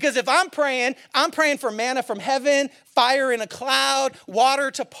together. Because if I'm praying for manna from heaven, fire in a cloud, water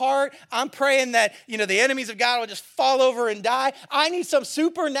to part. I'm praying that, the enemies of God will just fall over and die. I need some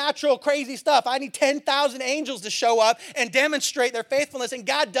supernatural crazy stuff. I need 10,000 angels to show up and demonstrate their faithfulness. And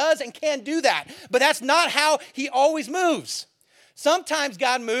God does and can do that. But that's not how he always moves. Sometimes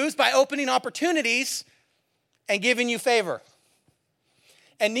God moves by opening opportunities and giving you favor.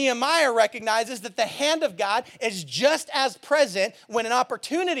 And Nehemiah recognizes that the hand of God is just as present when an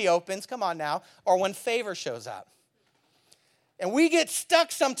opportunity opens, come on now, or when favor shows up. And we get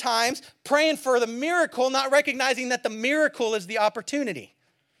stuck sometimes praying for the miracle, not recognizing that the miracle is the opportunity.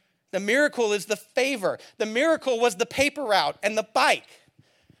 The miracle is the favor. The miracle was the paper route and the bike.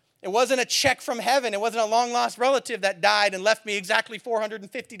 It wasn't a check from heaven. It wasn't a long-lost relative that died and left me exactly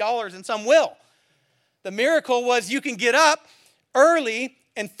 $450 in some will. The miracle was you can get up early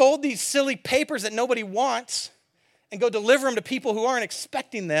and fold these silly papers that nobody wants and go deliver them to people who aren't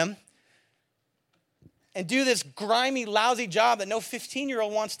expecting them and do this grimy, lousy job that no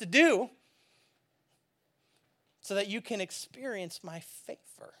 15-year-old wants to do so that you can experience my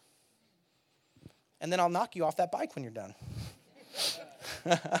favor. And then I'll knock you off that bike when you're done.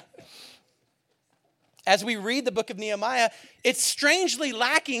 As we read the book of Nehemiah, it's strangely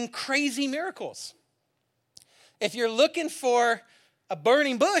lacking crazy miracles. If you're looking for a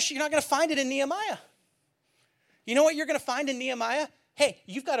burning bush, you're not going to find it in Nehemiah. You know what you're going to find in Nehemiah? Hey,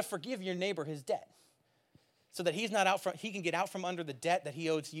 you've got to forgive your neighbor his debt so that he can get out from under the debt that he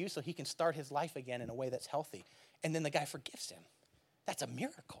owes you so he can start his life again in a way that's healthy. And then the guy forgives him. That's a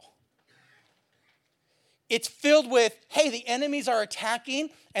miracle. It's filled with, hey, the enemies are attacking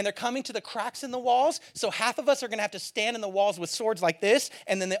and they're coming to the cracks in the walls. So half of us are going to have to stand in the walls with swords like this.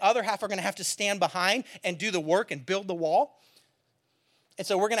 And then the other half are going to have to stand behind and do the work and build the wall. And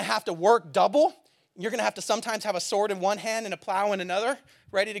so we're going to have to work double. You're going to have to sometimes have a sword in one hand and a plow in another,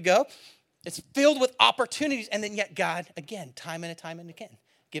 ready to go. It's filled with opportunities. And then yet God, again, time and again,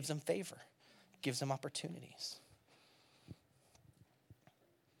 gives them favor, gives them opportunities.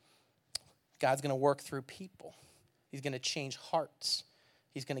 God's going to work through people. He's going to change hearts.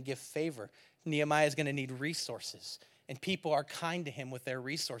 He's going to give favor. Nehemiah is going to need resources. And people are kind to him with their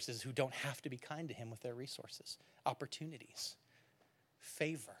resources who don't have to be kind to him with their resources. Opportunities,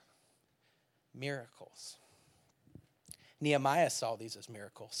 favor, miracles. Nehemiah saw these as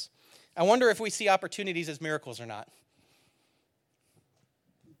miracles. I wonder if we see opportunities as miracles or not.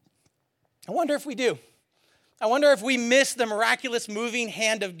 I wonder if we do. I wonder if we miss the miraculous moving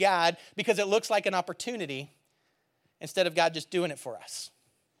hand of God because it looks like an opportunity instead of God just doing it for us.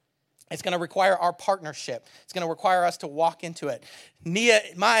 It's going to require our partnership. It's going to require us to walk into it.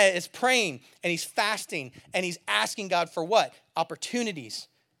 Nehemiah is praying and he's fasting and he's asking God for what? Opportunities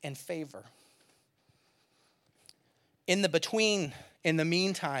and favor. In the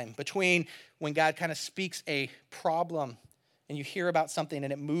meantime, between when God kind of speaks a problem and you hear about something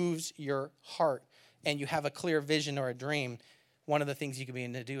and it moves your heart, and you have a clear vision or a dream, one of the things you can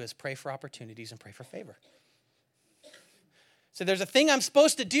begin to do is pray for opportunities and pray for favor. So there's a thing I'm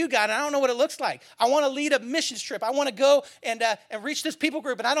supposed to do, God, and I don't know what it looks like. I want to lead a missions trip. I want to go and reach this people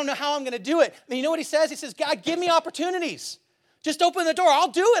group, and I don't know how I'm going to do it. And you know what he says? He says, God, give me opportunities. Just open the door. I'll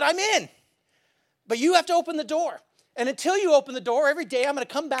do it. I'm in. But you have to open the door. And until you open the door, every day I'm going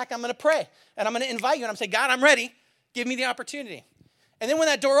to come back, I'm going to pray, and I'm going to invite you, and I'm saying, God, I'm ready. Give me the opportunity. And then when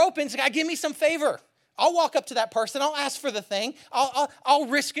that door opens, God, give me some favor. I'll walk up to that person. I'll ask for the thing. I'll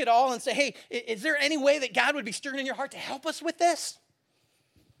risk it all and say, hey, is there any way that God would be stirring in your heart to help us with this?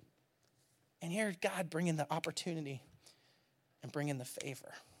 And here's God bringing the opportunity and bring in the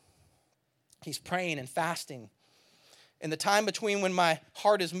favor. He's praying and fasting. In the time between when my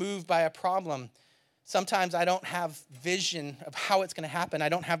heart is moved by a problem, sometimes I don't have vision of how it's going to happen. I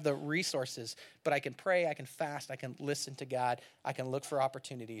don't have the resources, but I can pray, I can fast, I can listen to God, I can look for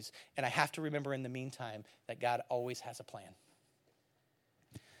opportunities. And I have to remember in the meantime that God always has a plan.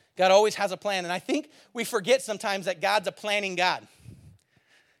 God always has a plan. And I think we forget sometimes that God's a planning God.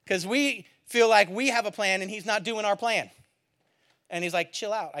 Because we feel like we have a plan and he's not doing our plan. And he's like,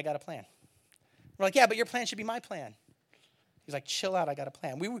 chill out, I got a plan. We're like, yeah, but your plan should be my plan. He's like, chill out, I got a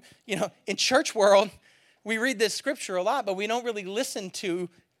plan. In church world, we read this scripture a lot, but we don't really listen to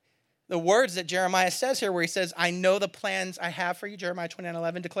the words that Jeremiah says here where he says, I know the plans I have for you. Jeremiah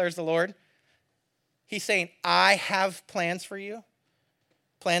 29:11 declares the Lord. He's saying, I have plans for you.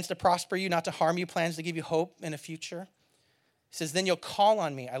 Plans to prosper you, not to harm you. Plans to give you hope in a future. He says, then you'll call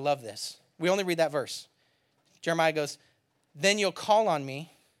on me. I love this. We only read that verse. Jeremiah goes, then you'll call on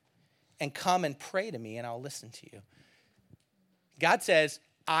me and come and pray to me and I'll listen to you. God says,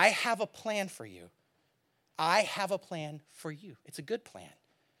 I have a plan for you. I have a plan for you. It's a good plan.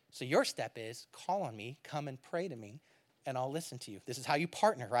 So your step is call on me, come and pray to me, and I'll listen to you. This is how you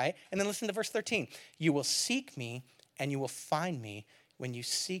partner, right? And then listen to verse 13. You will seek me and you will find me when you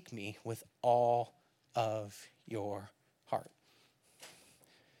seek me with all of your heart.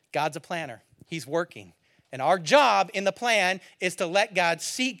 God's a planner. He's working. And our job in the plan is to let God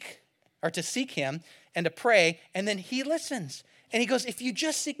seek him and to pray, and then he listens. And he goes, if you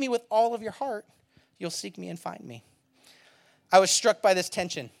just seek me with all of your heart, you'll seek me and find me. I was struck by this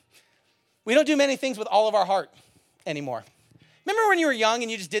tension. We don't do many things with all of our heart anymore. Remember when you were young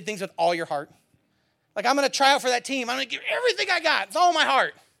and you just did things with all your heart? Like, I'm going to try out for that team. I'm going to give everything I got. It's all my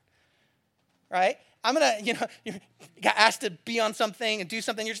heart. Right? I'm going to, you got asked to be on something and do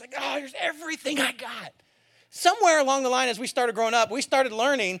something. You're just like, oh, here's everything I got. Somewhere along the line as we started growing up, we started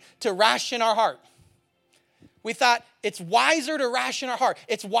learning to ration our heart. We thought it's wiser to ration our heart.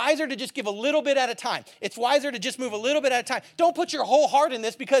 It's wiser to just give a little bit at a time. It's wiser to just move a little bit at a time. Don't put your whole heart in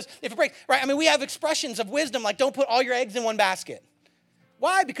this because if it breaks, right? I mean, we have expressions of wisdom like don't put all your eggs in one basket.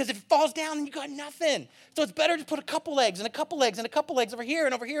 Why? Because if it falls down, then you got nothing. So it's better to put a couple eggs and a couple eggs and a couple eggs over here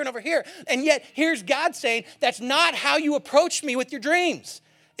and over here and over here. And yet here's God saying, that's not how you approach me with your dreams.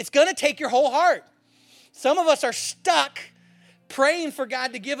 It's going to take your whole heart. Some of us are stuck praying for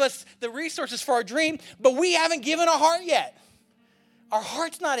God to give us the resources for our dream, but we haven't given our heart yet. Our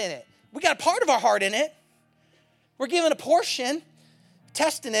heart's not in it. We got a part of our heart in it. We're given a portion,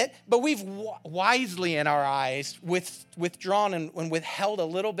 testing it, but we've wisely in our eyes withdrawn and withheld a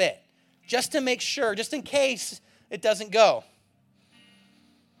little bit just to make sure, just in case it doesn't go.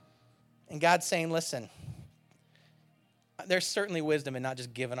 And God's saying, listen, there's certainly wisdom in not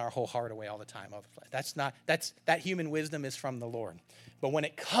just giving our whole heart away all the time. That human wisdom is from the Lord. But when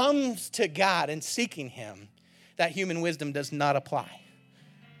it comes to God and seeking him, that human wisdom does not apply.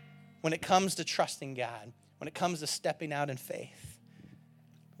 When it comes to trusting God, when it comes to stepping out in faith,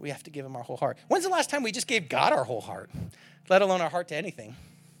 we have to give him our whole heart. When's the last time we just gave God our whole heart, let alone our heart to anything?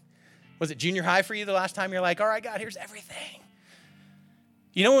 Was it junior high for you the last time you're like, all right, God, here's everything?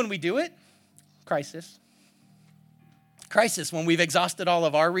 You know when we do it? Crisis, when we've exhausted all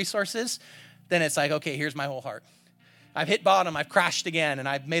of our resources, then it's like, okay, here's my whole heart. I've hit bottom, I've crashed again, and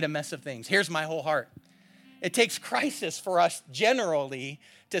I've made a mess of things. Here's my whole heart. It takes crisis for us generally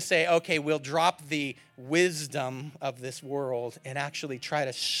to say, okay, we'll drop the wisdom of this world and actually try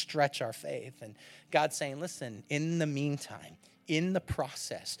to stretch our faith. And God's saying, listen, in the meantime, in the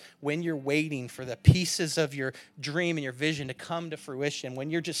process, when you're waiting for the pieces of your dream and your vision to come to fruition,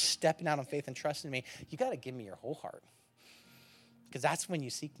 when you're just stepping out on faith and trusting me, you got to give me your whole heart. Because that's when you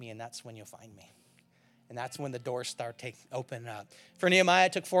seek me and that's when you'll find me. And that's when the doors start opening up. For Nehemiah,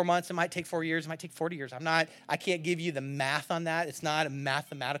 it took 4 months. It might take 4 years. It might take 40 years. I can't give you the math on that. It's not a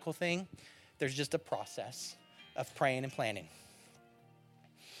mathematical thing. There's just a process of praying and planning.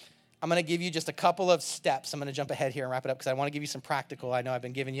 I'm going to give you just a couple of steps. I'm going to jump ahead here and wrap it up because I want to give you some practical. I know I've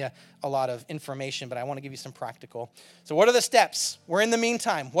been giving you a lot of information, but I want to give you some practical. So what are the steps? We're in the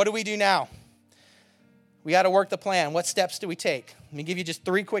meantime. What do we do now? We got to work the plan. What steps do we take? Let me give you just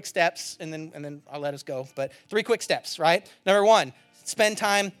 3 quick steps, and then I'll let us go. But 3 quick steps, right? Number 1, spend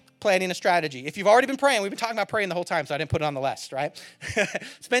time planning a strategy. If you've already been praying, we've been talking about praying the whole time, so I didn't put it on the list, right?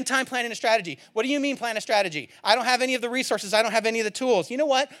 Spend time planning a strategy. What do you mean plan a strategy? I don't have any of the resources. I don't have any of the tools. You know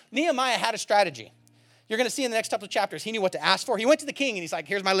what? Nehemiah had a strategy. You're going to see in the next couple of chapters, he knew what to ask for. He went to the king and he's like,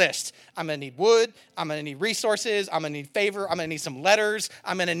 here's my list. I'm going to need wood. I'm going to need resources. I'm going to need favor. I'm going to need some letters.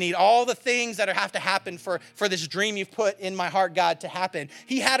 I'm going to need all the things that have to happen for this dream you've put in my heart, God, to happen.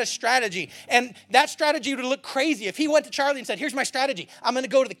 He had a strategy. And that strategy would look crazy. If he went to Charlie and said, here's my strategy. I'm going to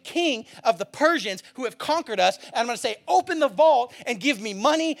go to the king of the Persians who have conquered us. And I'm going to say, open the vault and give me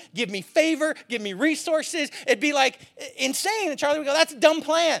money, give me favor, give me resources. It'd be like insane. And Charlie would go, that's a dumb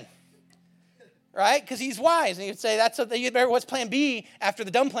plan. Right? Because he's wise. And he'd say, what's plan B after the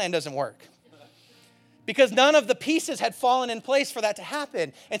dumb plan doesn't work? Because none of the pieces had fallen in place for that to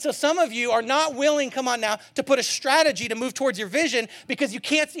happen. And so some of you are not willing, come on now, to put a strategy to move towards your vision because you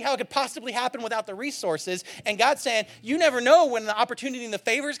can't see how it could possibly happen without the resources. And God's saying, you never know when the opportunity and the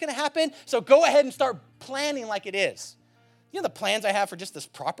favor is going to happen, so go ahead and start planning like it is. You know the plans I have for just this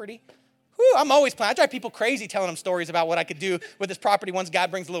property? Whew, I'm always planning. I drive people crazy telling them stories about what I could do with this property once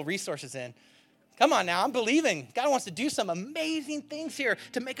God brings a little resources in. Come on now, I'm believing. God wants to do some amazing things here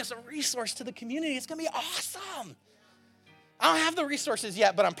to make us a resource to the community. It's going to be awesome. I don't have the resources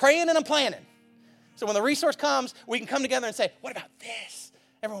yet, but I'm praying and I'm planning. So when the resource comes, we can come together and say, what about this?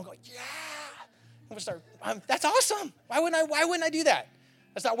 Everyone will go, yeah. And we'll start, that's awesome. Why wouldn't I do that?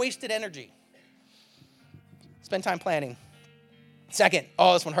 That's not wasted energy. Spend time planning. Second,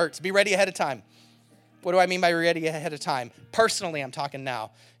 this one hurts. Be ready ahead of time. What do I mean by ready ahead of time? Personally, I'm talking now.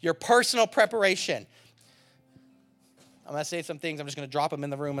 Your personal preparation. I'm going to say some things. I'm just going to drop them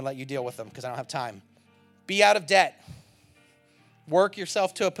in the room and let you deal with them because I don't have time. Be out of debt. Work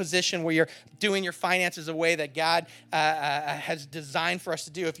yourself to a position where you're doing your finances a way that God has designed for us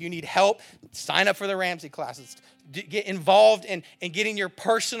to do. If you need help, sign up for the Ramsey classes. Get involved in getting your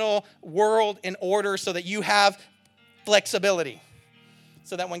personal world in order so that you have flexibility.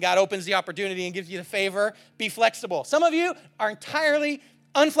 So that when God opens the opportunity and gives you the favor, be flexible. Some of you are entirely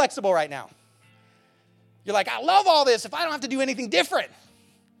unflexible right now. You're like, I love all this if I don't have to do anything different.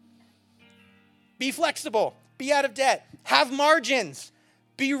 Be flexible. Be out of debt. Have margins.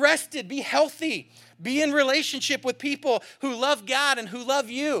 Be rested. Be healthy. Be in relationship with people who love God and who love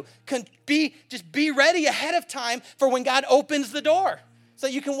you. Just be ready ahead of time for when God opens the door so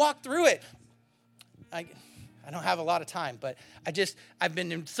you can walk through it. I don't have a lot of time, but I've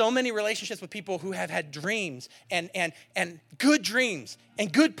been in so many relationships with people who have had dreams and good dreams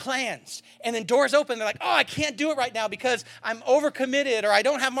and good plans. And then doors open. They're like, I can't do it right now because I'm overcommitted or I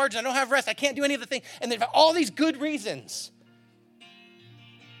don't have margin. I don't have rest. I can't do any of the things. And they've got all these good reasons.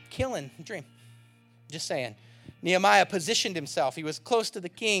 Killing the dream. Just saying. Nehemiah positioned himself. He was close to the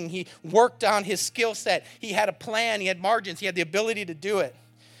king. He worked on his skill set. He had a plan. He had margins. He had the ability to do it.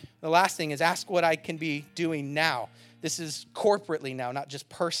 The last thing is ask what I can be doing now. This is corporately now, not just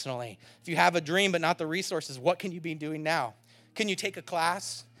personally. If you have a dream but not the resources, what can you be doing now? Can you take a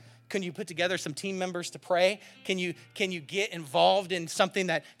class? Can you put together some team members to pray? Can you get involved in something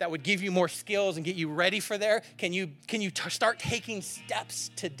that would give you more skills and get you ready for there? Can you start taking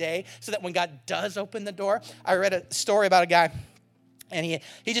steps today so that when God does open the door? I read a story about a guy, and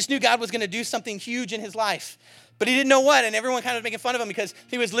he just knew God was going to do something huge in his life. But he didn't know what, and everyone kind of making fun of him because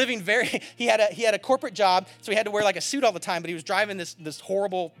he was living he had a corporate job, so he had to wear like a suit all the time, but he was driving this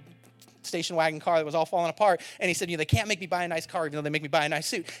horrible station wagon car that was all falling apart, and he said, they can't make me buy a nice car even though they make me buy a nice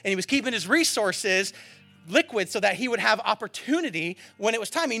suit. And he was keeping his resources liquid so that he would have opportunity when it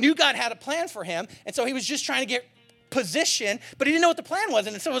was time. He knew God had a plan for him, and so he was just trying to get position, but he didn't know what the plan was.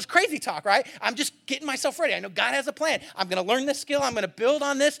 And so it was crazy talk, right? I'm just getting myself ready. I know God has a plan. I'm going to learn this skill. I'm going to build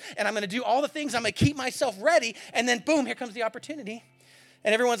on this, and I'm going to do all the things. I'm going to keep myself ready. And then boom, here comes the opportunity.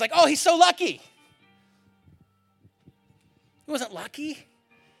 And everyone's like, he's so lucky. He wasn't lucky.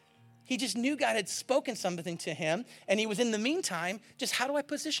 He just knew God had spoken something to him. And he was in the meantime, just how do I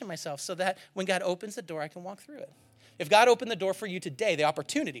position myself so that when God opens the door, I can walk through it? If God opened the door for you today, the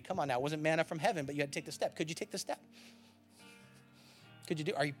opportunity, come on now, it wasn't manna from heaven, but you had to take the step. Could you take the step?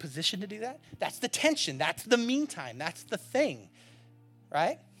 Are you positioned to do that? That's the tension. That's the meantime. That's the thing,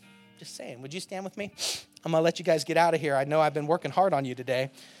 right? Just saying. Would you stand with me? I'm going to let you guys get out of here. I know I've been working hard on you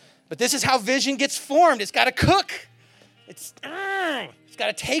today, but this is how vision gets formed. It's got to cook. It's got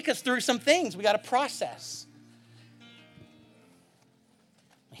to take us through some things. We got to process.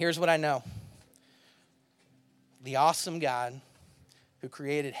 Here's what I know. The awesome God who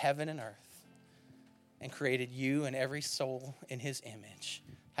created heaven and earth and created you and every soul in his image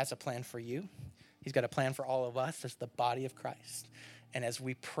has a plan for you. He's got a plan for all of us as the body of Christ. And as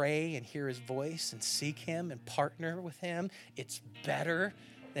we pray and hear his voice and seek him and partner with him, it's better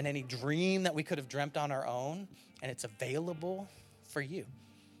than any dream that we could have dreamt on our own, and it's available for you.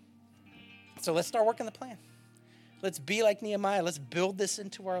 So let's start working the plan. Let's be like Nehemiah. Let's build this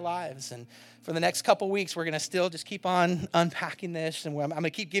into our lives. And for the next couple weeks, we're going to still just keep on unpacking this. And I'm going to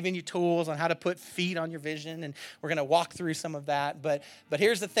keep giving you tools on how to put feet on your vision. And we're going to walk through some of that. But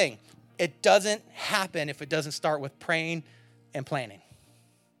here's the thing. It doesn't happen if it doesn't start with praying and planning.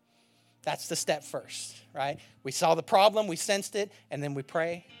 That's the step first, right? We saw the problem, we sensed it, and then we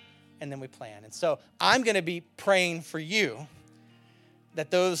pray, and then we plan. And so I'm going to be praying for you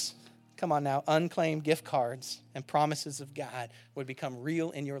that those, come on now, unclaimed gift cards and promises of God would become real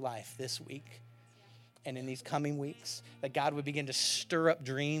in your life this week and in these coming weeks, that God would begin to stir up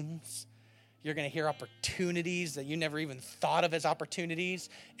dreams. You're going to hear opportunities that you never even thought of as opportunities,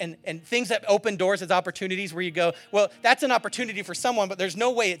 and things that open doors as opportunities where you go, well, that's an opportunity for someone, but there's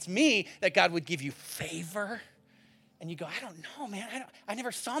no way it's me, that God would give you favor. And you go, I don't know, man. I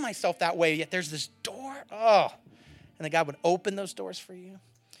never saw myself that way, yet there's this door. Oh, and that God would open those doors for you.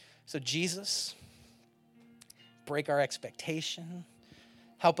 So Jesus, break our expectation.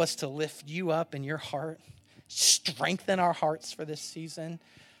 Help us to lift you up in your heart. Strengthen our hearts for this season.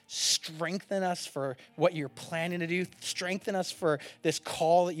 Strengthen us for what you're planning to do. Strengthen us for this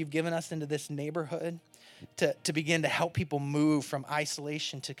call that you've given us into this neighborhood to begin to help people move from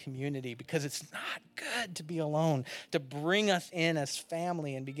isolation to community, because it's not good to be alone, to bring us in as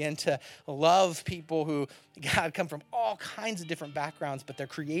family and begin to love people who, God, come from all kinds of different backgrounds, but they're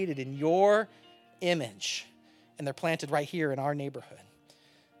created in your image and they're planted right here in our neighborhood.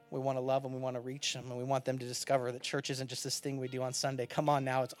 We want to love them, we want to reach them, and we want them to discover that church isn't just this thing we do on Sunday. Come on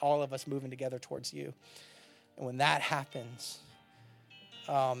now, it's all of us moving together towards you. And when that happens,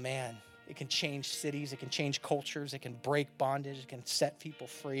 oh man, it can change cities, it can change cultures, it can break bondage, it can set people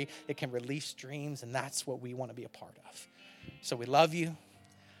free, it can release dreams, and that's what we want to be a part of. So we love you.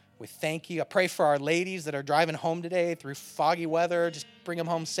 We thank you. I pray for our ladies that are driving home today through foggy weather. Just bring them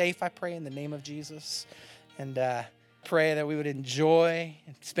home safe, I pray, in the name of Jesus. And pray that we would enjoy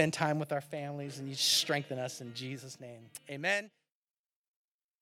and spend time with our families, and you strengthen us in Jesus' name. Amen.